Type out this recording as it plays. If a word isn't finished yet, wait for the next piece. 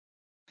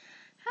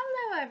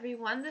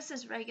everyone, this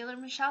is Regular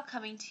Michelle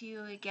coming to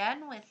you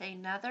again with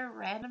another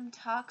Random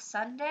Talk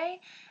Sunday.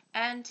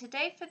 And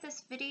today for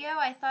this video,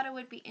 I thought it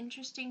would be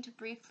interesting to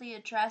briefly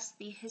address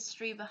the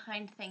history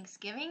behind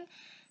Thanksgiving,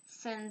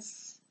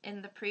 since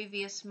in the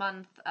previous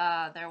month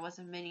there was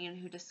a minion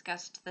who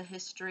discussed the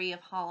history of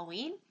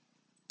Halloween.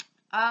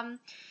 The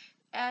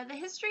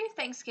history of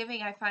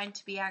Thanksgiving I find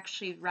to be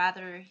actually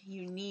rather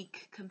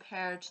unique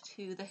compared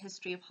to the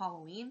history of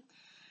Halloween.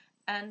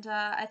 And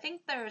I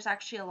think there's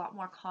actually a lot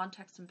more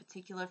context in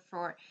particular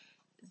for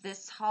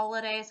this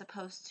holiday as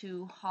opposed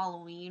to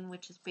Halloween,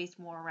 which is based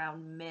more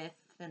around myth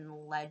and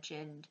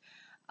legend.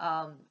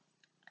 Um,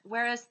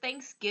 Whereas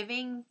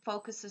Thanksgiving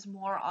focuses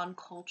more on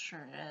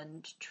culture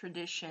and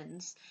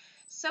traditions.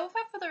 So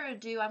without further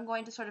ado, I'm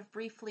going to sort of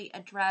briefly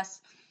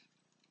address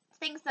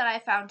things that I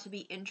found to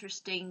be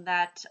interesting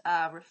that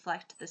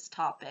reflect this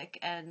topic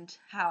and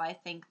how I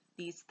think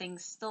these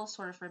things still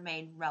sort of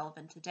remain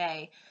relevant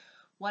today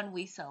when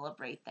we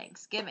celebrate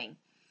Thanksgiving.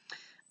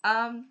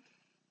 The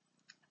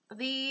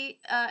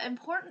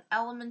important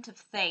element of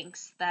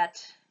thanks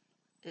that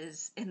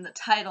is in the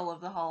title of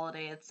the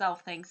holiday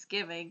itself,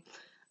 Thanksgiving,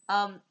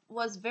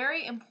 was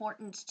very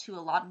important to a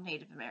lot of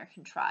Native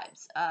American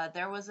tribes.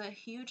 There was a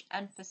huge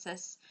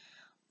emphasis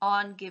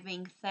on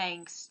giving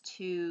thanks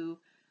to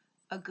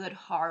a good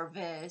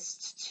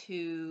harvest,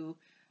 to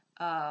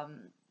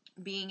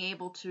being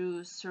able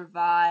to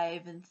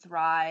survive and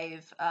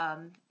thrive.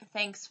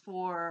 Thanks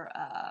for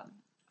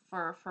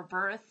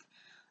birth.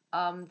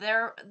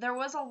 There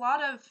was a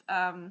lot of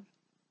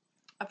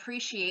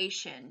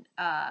appreciation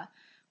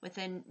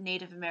within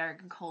Native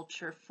American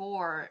culture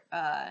for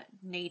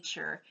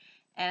nature,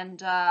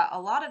 and a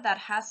lot of that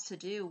has to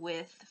do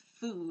with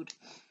food,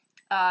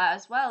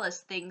 as well as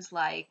things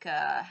like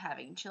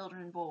having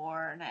children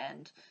born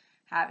and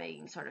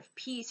having sort of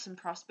peace and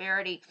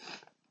prosperity.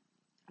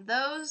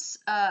 Those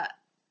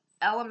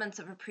elements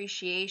of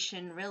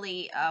appreciation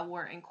really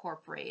were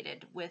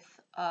incorporated with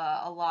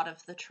a lot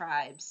of the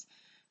tribes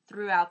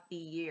throughout the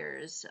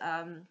years.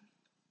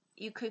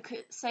 You could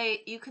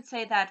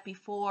say that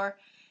before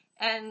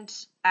and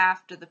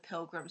after the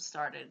Pilgrims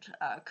started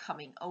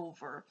coming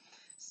over.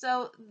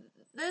 So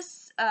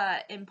this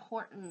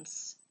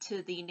importance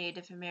to the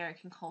Native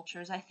American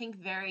culture is, I think,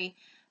 very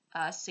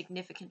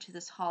significant to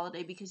this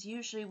holiday, because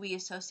usually we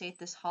associate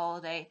this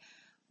holiday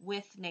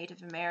with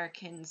Native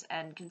Americans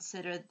and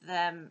consider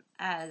them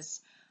as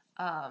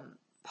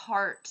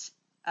part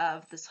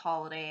of this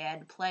holiday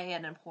and play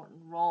an important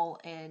role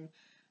in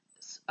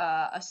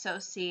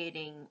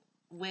associating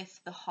with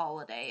the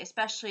holiday,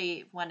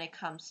 especially when it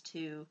comes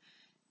to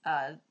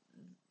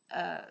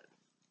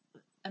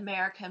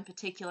America in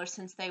particular,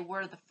 since they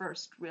were the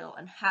first real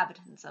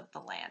inhabitants of the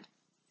land.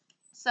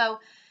 So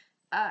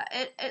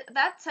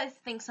that's, I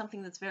think,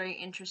 something that's very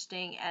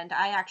interesting, and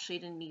I actually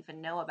didn't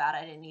even know about.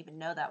 I didn't even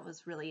know that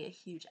was really a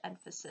huge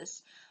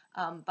emphasis,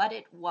 but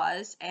it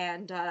was,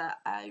 and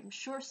I'm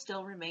sure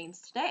still remains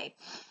today.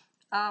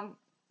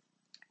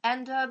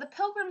 And the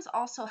Pilgrims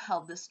also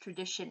held this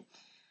tradition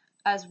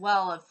as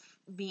well of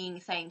being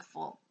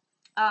thankful,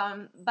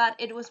 but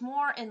it was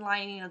more in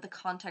line of the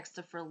context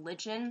of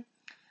religion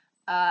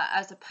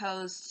as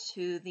opposed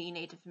to the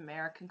Native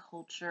American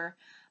culture.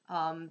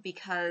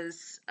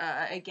 Because,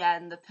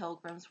 again, the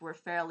Pilgrims were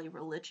fairly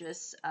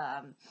religious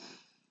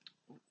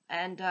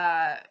and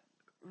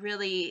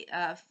really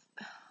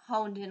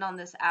honed in on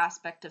this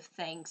aspect of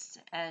thanks,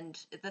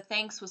 and the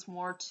thanks was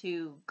more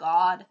to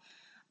God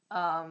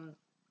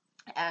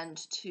and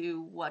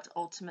to what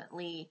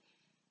ultimately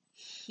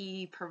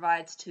He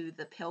provides to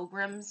the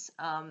Pilgrims.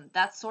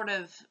 That's sort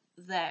of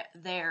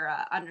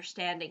their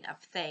understanding of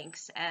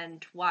thanks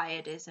and why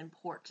it is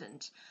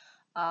important.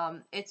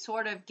 It's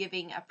sort of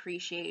giving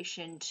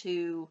appreciation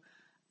to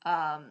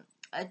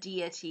a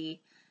deity,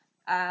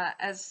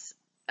 as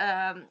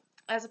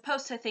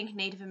opposed to, I think,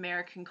 Native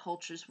American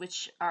cultures,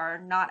 which are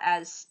not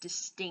as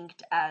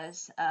distinct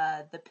as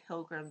the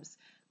Pilgrims'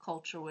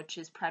 culture, which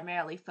is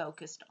primarily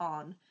focused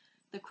on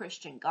the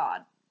Christian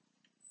God.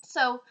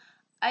 So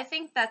I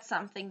think that's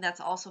something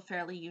that's also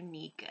fairly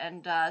unique,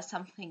 and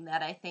something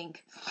that I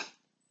think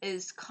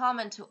is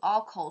common to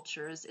all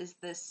cultures, is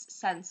this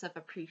sense of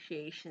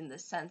appreciation,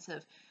 this sense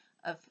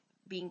of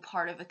being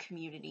part of a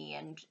community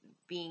and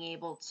being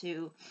able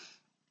to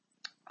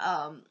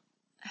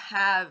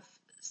have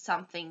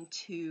something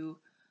to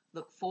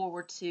look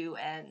forward to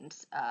and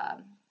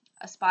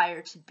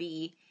aspire to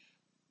be,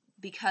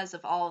 because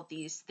of all of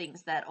these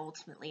things that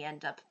ultimately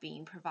end up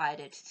being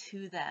provided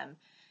to them.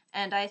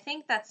 And I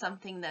think that's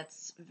something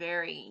that's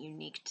very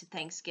unique to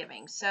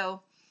Thanksgiving.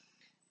 So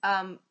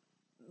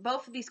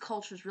both of these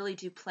cultures really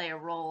do play a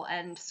role,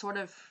 and sort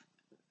of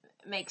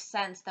makes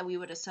sense that we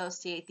would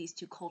associate these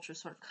two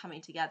cultures sort of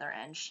coming together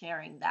and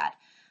sharing that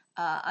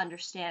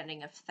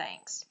understanding of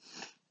thanks.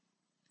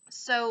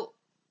 So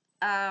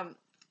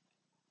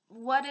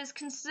what is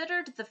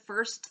considered the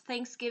first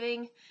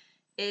Thanksgiving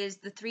is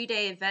the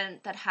 3-day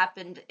event that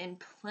happened in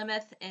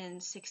Plymouth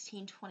in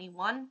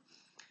 1621.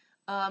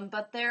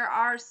 But there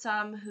are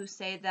some who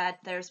say that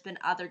there's been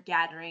other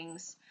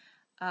gatherings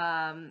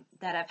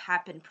that have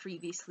happened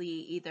previously,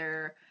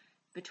 either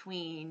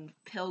between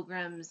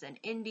pilgrims and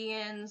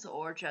Indians,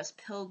 or just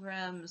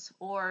pilgrims,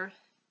 or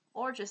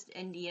just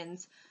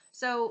Indians.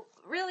 So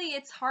really,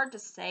 it's hard to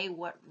say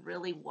what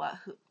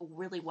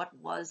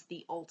was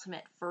the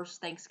ultimate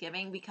first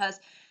Thanksgiving, because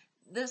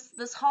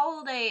this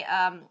holiday,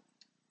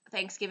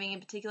 Thanksgiving in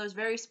particular, is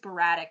very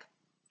sporadic,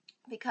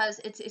 because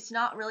it's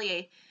not really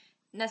a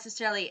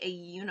necessarily a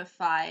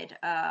unified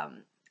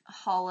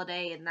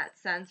holiday in that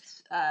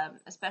sense,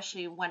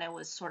 especially when it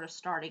was sort of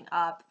starting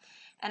up.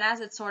 And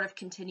as it sort of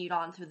continued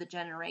on through the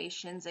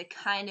generations, it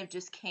kind of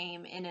just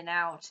came in and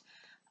out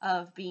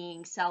of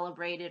being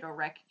celebrated or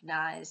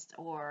recognized,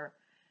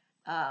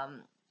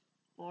 um,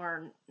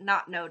 or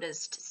not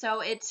noticed.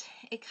 So it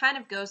kind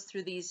of goes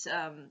through these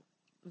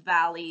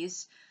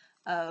valleys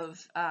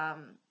of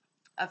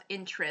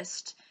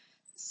interest.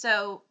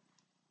 So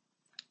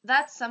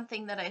that's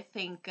something that I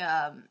think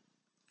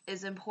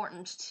is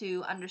important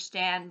to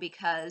understand,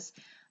 because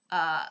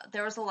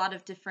there was a lot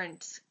of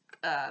different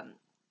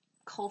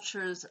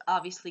cultures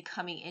obviously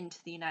coming into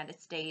the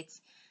United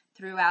States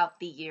throughout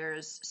the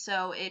years.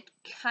 So it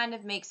kind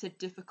of makes it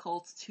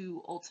difficult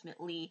to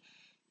ultimately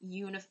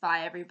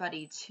unify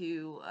everybody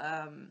to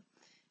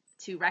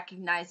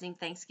recognizing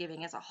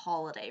Thanksgiving as a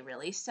holiday,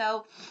 really.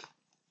 So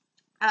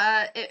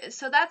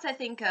so that's, I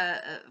think,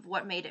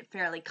 what made it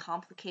fairly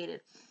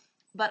complicated.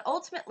 But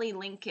ultimately,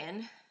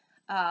 Lincoln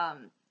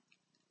um,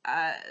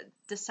 uh,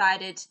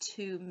 decided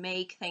to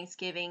make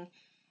Thanksgiving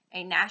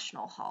a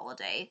national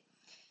holiday,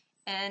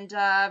 and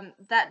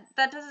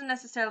that doesn't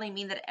necessarily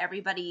mean that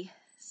everybody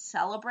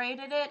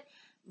celebrated it,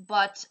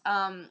 but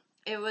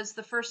it was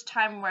the first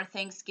time where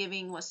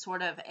Thanksgiving was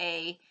sort of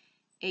a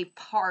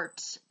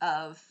part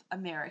of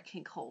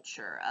American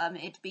culture.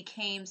 It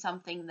became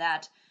something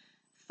that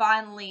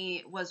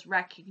finally was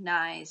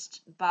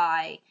recognized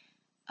by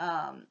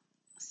um,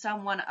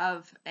 someone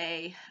of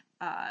a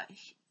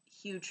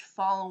huge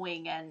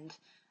following and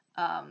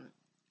um,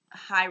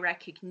 high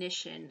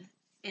recognition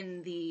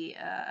in the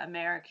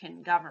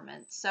American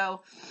government.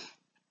 So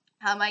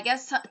I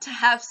guess to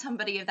have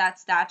somebody of that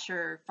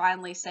stature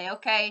finally say,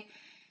 okay,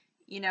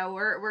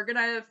 we're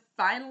gonna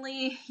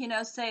finally,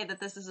 say that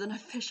this is an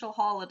official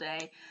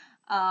holiday,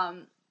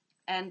 um,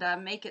 and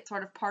make it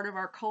sort of part of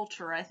our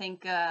culture. I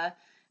think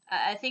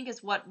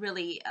is what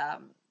really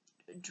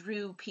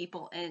drew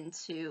people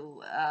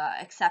into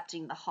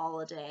accepting the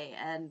holiday,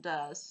 and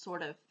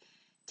sort of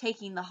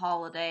taking the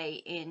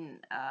holiday in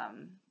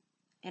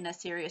a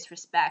serious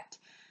respect,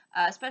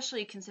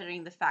 especially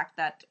considering the fact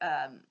that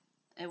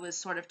it was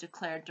sort of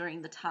declared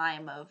during the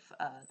time of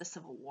the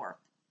Civil War.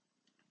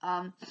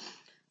 Um,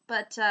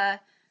 but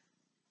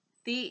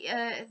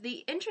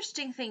the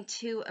interesting thing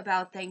too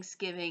about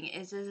Thanksgiving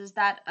is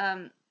that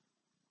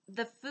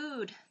the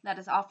food that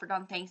is offered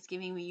on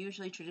Thanksgiving, we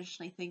usually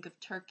traditionally think of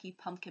turkey,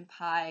 pumpkin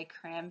pie,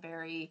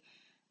 cranberry,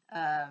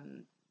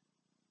 um,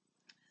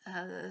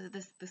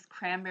 this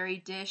cranberry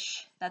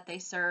dish that they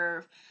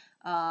serve,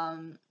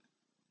 um,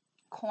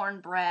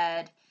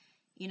 cornbread,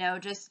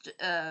 just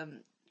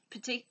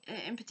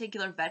in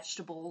particular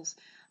vegetables.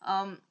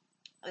 Um,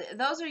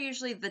 those are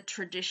usually the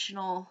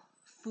traditional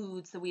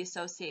foods that we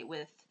associate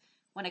with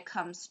when it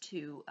comes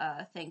to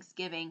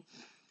Thanksgiving,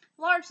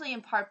 largely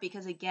in part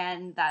because,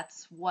 again, that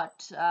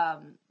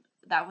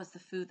was the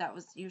food that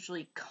was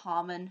usually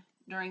common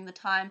during the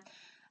time.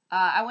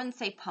 I wouldn't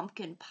say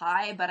pumpkin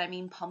pie, but I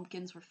mean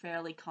pumpkins were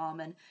fairly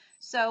common.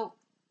 So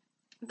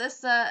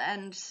this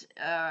and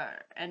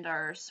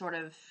are sort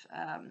of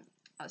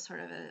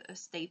a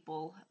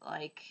staple,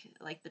 like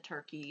the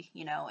turkey.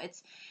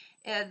 It's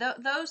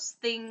those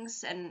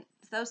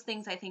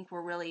things I think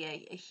were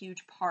really a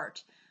huge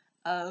part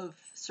of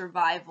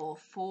survival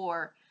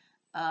for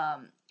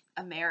um,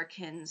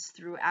 Americans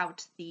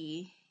throughout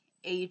the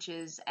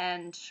ages,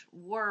 and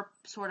were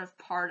sort of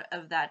part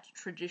of that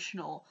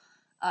traditional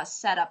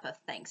setup of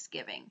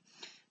Thanksgiving.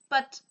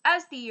 But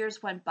as the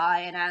years went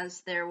by and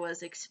as there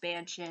was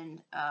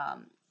expansion,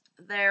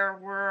 there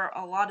were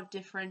a lot of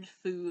different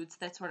foods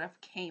that sort of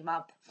came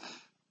up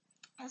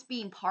as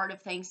being part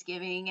of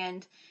Thanksgiving,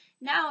 and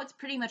now it's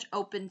pretty much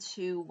open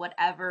to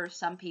whatever.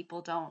 Some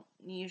people don't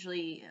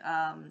usually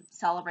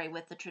celebrate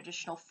with the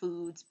traditional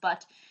foods,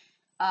 but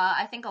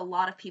I think a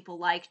lot of people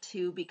like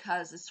to,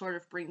 because it sort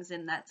of brings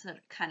in that sort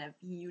of kind of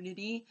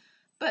unity.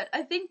 But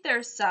I think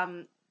there's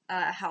some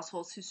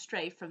households who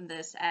stray from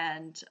this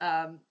and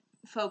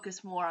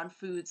focus more on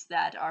foods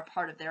that are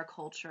part of their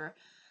culture.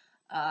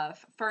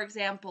 For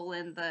example,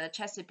 in the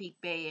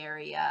Chesapeake Bay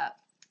area,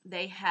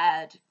 they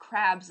had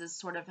crabs as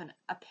sort of an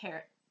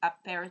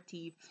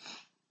aperitif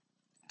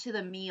to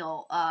the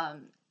meal,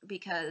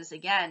 because,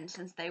 again,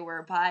 since they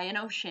were by an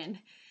ocean,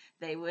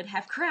 they would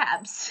have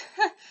crabs.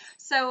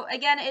 So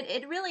again,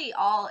 it really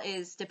all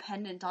is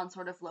dependent on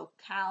sort of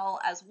locale,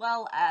 as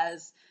well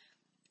as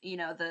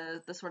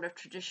the sort of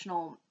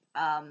traditional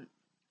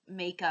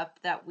makeup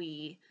that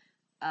we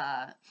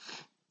uh,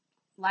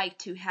 like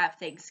to have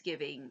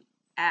Thanksgiving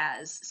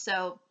as.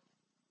 So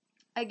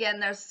again,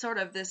 there's sort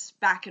of this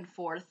back and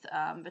forth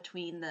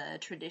between the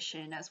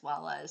tradition as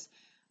well as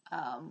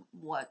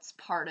what's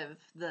part of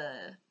the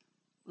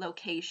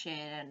location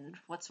and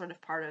what's sort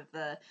of part of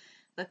the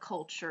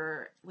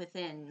culture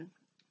within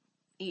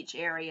each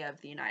area of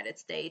the United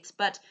States.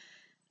 But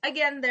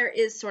again, there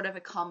is sort of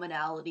a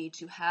commonality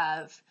to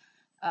have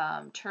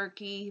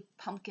turkey,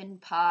 pumpkin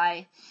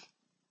pie,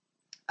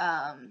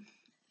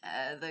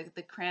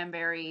 the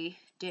cranberry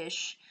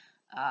dish,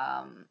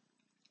 um,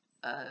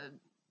 uh,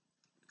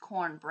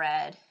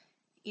 cornbread,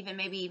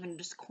 maybe even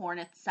just corn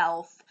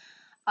itself,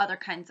 other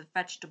kinds of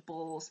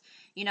vegetables.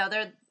 You know,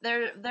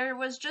 there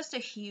was just a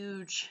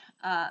huge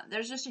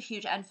there's just a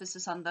huge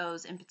emphasis on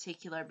those in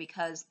particular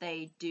because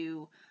they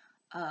do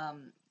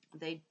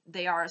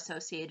they are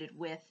associated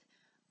with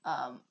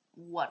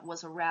what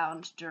was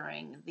around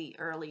during the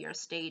earlier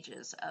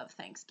stages of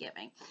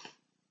Thanksgiving.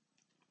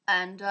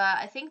 And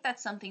I think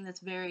that's something that's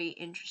very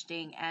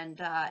interesting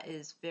and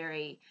is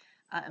very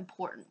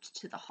important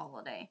to the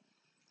holiday.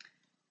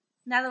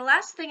 Now, the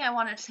last thing I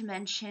wanted to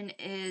mention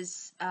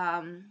is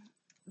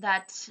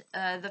that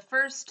the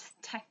first,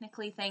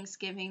 technically,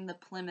 Thanksgiving, the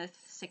Plymouth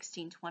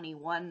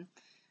 1621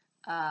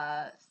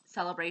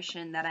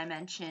 celebration that I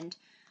mentioned,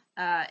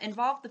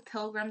 involved the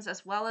Pilgrims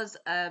as well as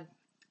a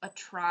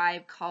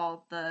tribe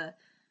called the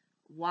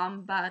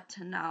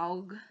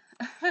Wampanoag.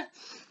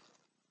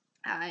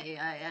 I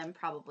am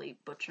probably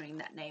butchering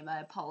that name, I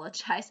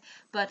apologize.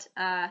 But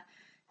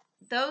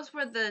those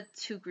were the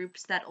two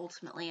groups that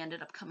ultimately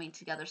ended up coming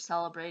together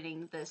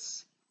celebrating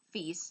this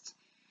feast.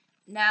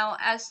 Now,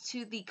 as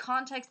to the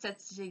context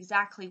as to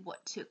exactly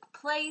what took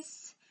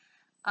place,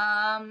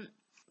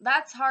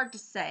 that's hard to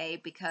say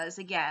because,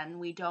 again,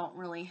 we don't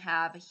really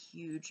have a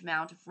huge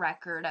amount of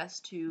record as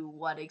to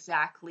what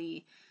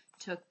exactly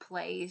took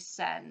place,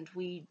 and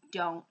we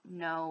don't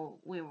know.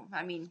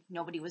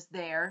 Nobody was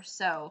there,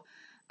 so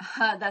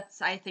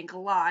that's, I think,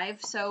 alive.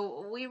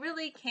 So we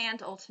really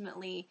can't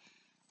ultimately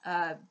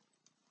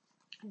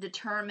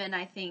determine,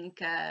 I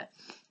think,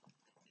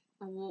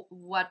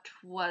 what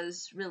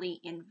was really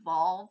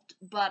involved.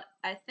 But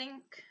I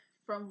think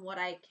from what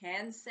I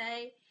can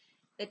say,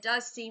 it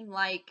does seem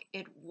like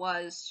it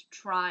was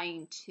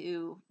trying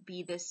to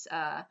be this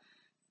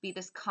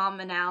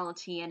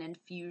commonality and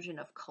infusion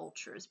of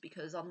cultures,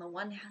 because on the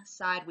one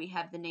side we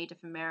have the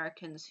Native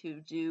Americans who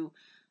do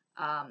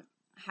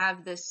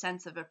have this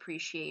sense of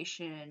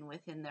appreciation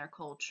within their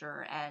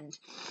culture and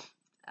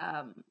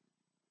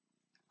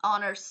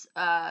honors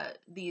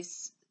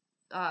these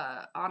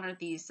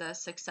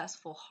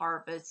successful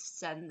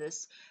harvests and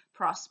this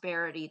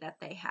prosperity that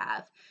they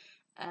have.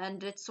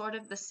 And it's sort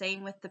of the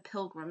same with the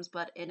Pilgrims,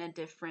 but in a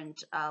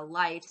different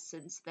light,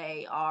 since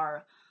they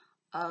are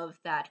of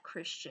that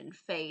Christian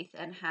faith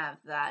and have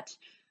that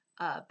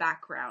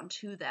background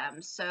to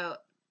them. So,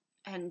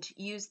 and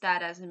use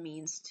that as a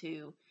means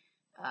to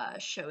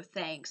show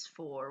thanks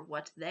for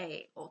what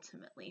they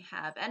ultimately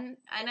have. And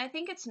I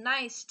think it's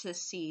nice to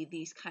see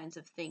these kinds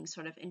of things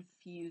sort of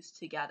infused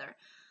together.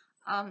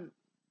 And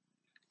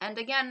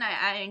again,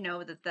 I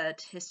know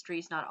that history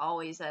is not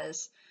always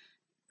as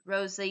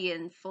rosy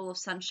and full of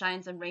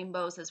sunshines and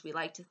rainbows as we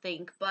like to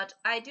think, but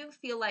I do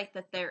feel like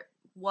that there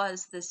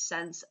was this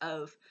sense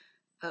of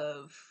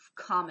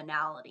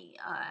commonality,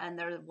 and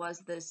there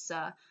was this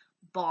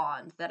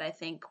bond that I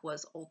think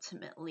was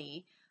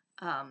ultimately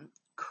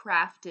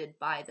crafted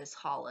by this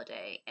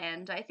holiday.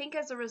 And I think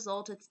as a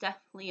result, it's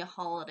definitely a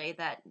holiday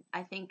that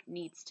I think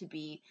needs to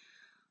be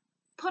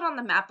put on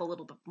the map a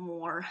little bit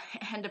more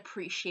and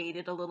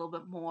appreciated a little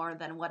bit more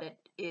than what it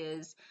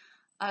is,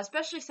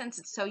 especially since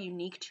it's so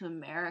unique to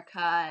America,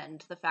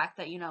 and the fact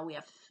that, we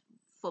have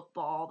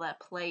football that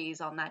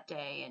plays on that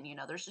day, and,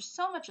 there's just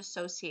so much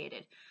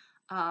associated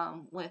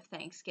with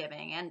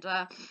Thanksgiving. And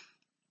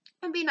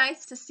it'd be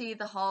nice to see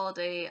the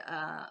holiday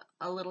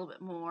a little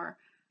bit more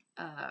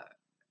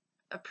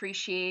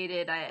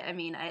appreciated.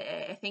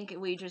 I think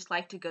we just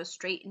like to go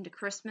straight into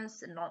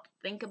Christmas and not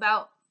think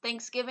about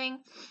Thanksgiving.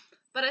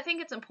 But I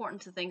think it's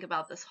important to think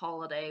about this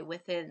holiday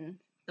within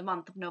the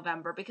month of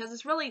November, because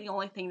it's really the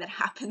only thing that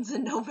happens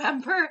in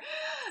November.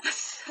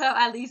 So,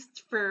 at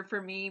least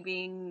for me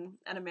being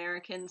an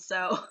American.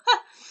 So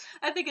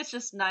I think it's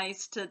just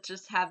nice to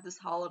just have this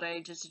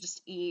holiday just to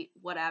just eat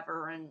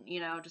whatever and,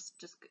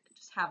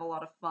 just have a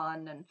lot of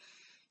fun. And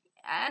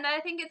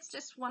I think it's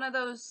just one of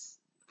those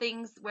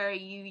things where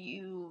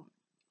you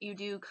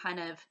do kind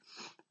of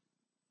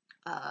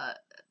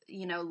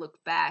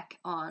look back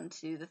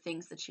onto the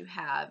things that you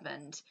have,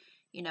 and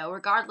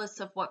regardless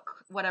of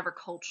whatever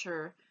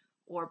culture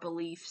or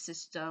belief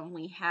system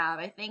we have,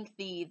 I think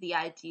the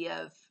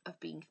idea of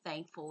being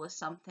thankful is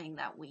something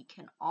that we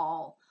can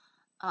all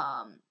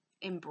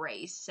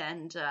embrace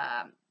and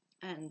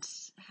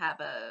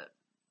have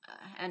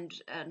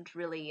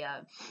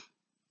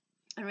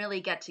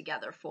really get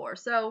together for.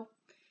 So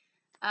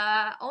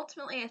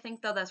ultimately, I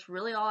think though that's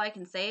really all I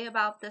can say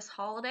about this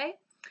holiday.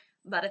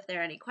 But if there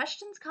are any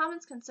questions,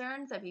 comments,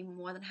 concerns, I'd be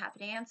more than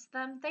happy to answer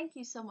them. Thank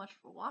you so much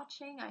for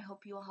watching. I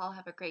hope you all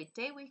have a great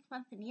day, week,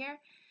 month, and year.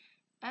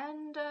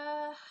 And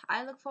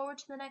I look forward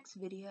to the next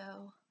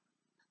video.